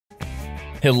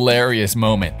Hilarious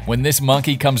moment when this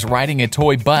monkey comes riding a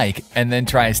toy bike and then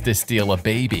tries to steal a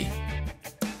baby.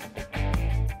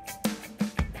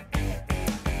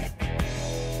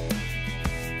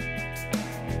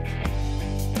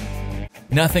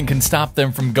 Nothing can stop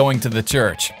them from going to the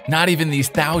church, not even these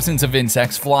thousands of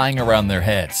insects flying around their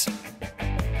heads.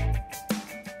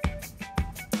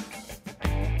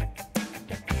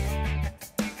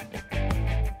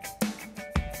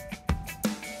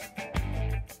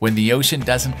 When the ocean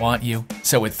doesn't want you,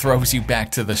 so it throws you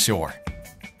back to the shore.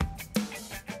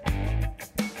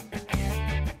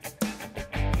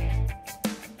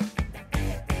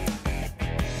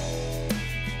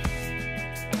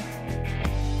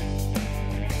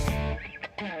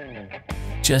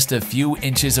 Just a few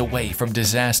inches away from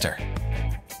disaster.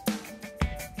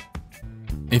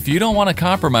 If you don't want to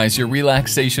compromise your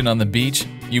relaxation on the beach,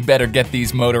 you better get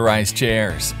these motorized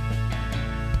chairs.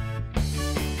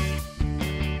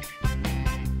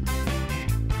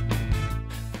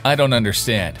 I don't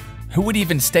understand. Who would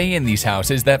even stay in these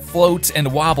houses that floats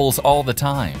and wobbles all the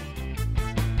time?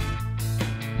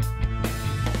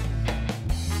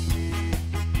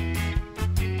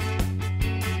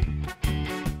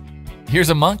 Here's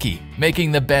a monkey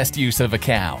making the best use of a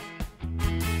cow.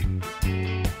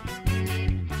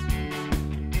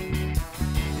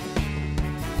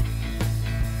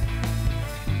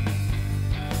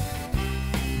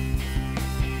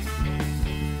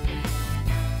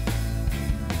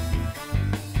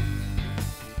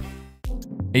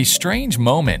 A strange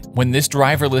moment when this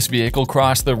driverless vehicle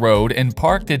crossed the road and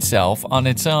parked itself on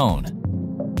its own.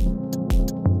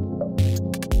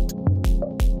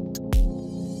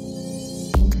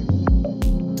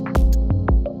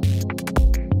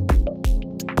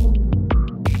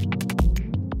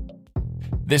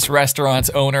 This restaurant's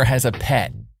owner has a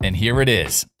pet, and here it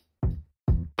is.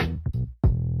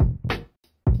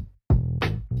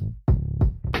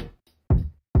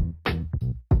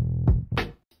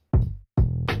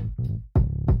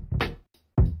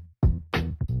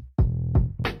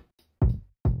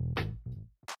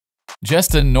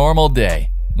 Just a normal day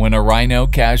when a rhino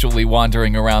casually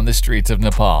wandering around the streets of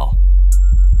Nepal.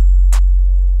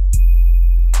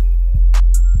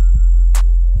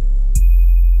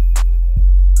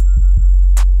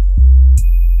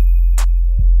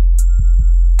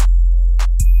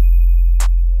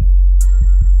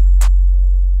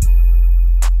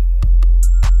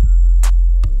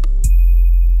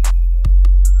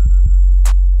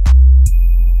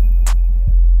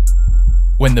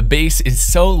 When the bass is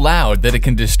so loud that it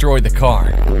can destroy the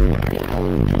car.